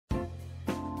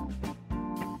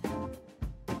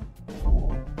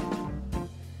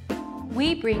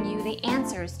we bring you the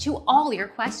answers to all your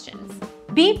questions.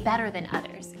 Be better than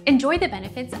others. Enjoy the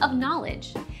benefits of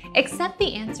knowledge. Accept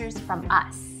the answers from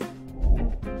us.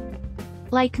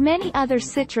 Like many other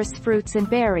citrus fruits and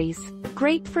berries,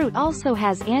 grapefruit also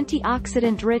has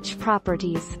antioxidant-rich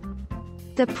properties.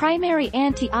 The primary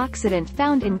antioxidant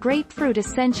found in grapefruit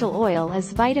essential oil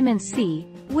is vitamin C,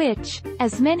 which,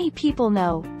 as many people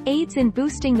know, aids in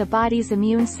boosting the body's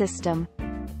immune system.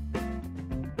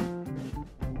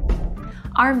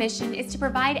 Our mission is to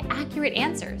provide accurate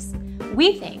answers.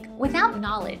 We think, without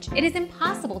knowledge, it is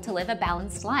impossible to live a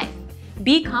balanced life.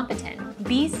 Be competent,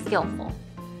 be skillful.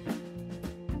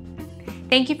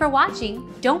 Thank you for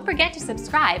watching. Don't forget to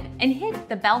subscribe and hit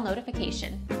the bell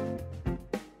notification.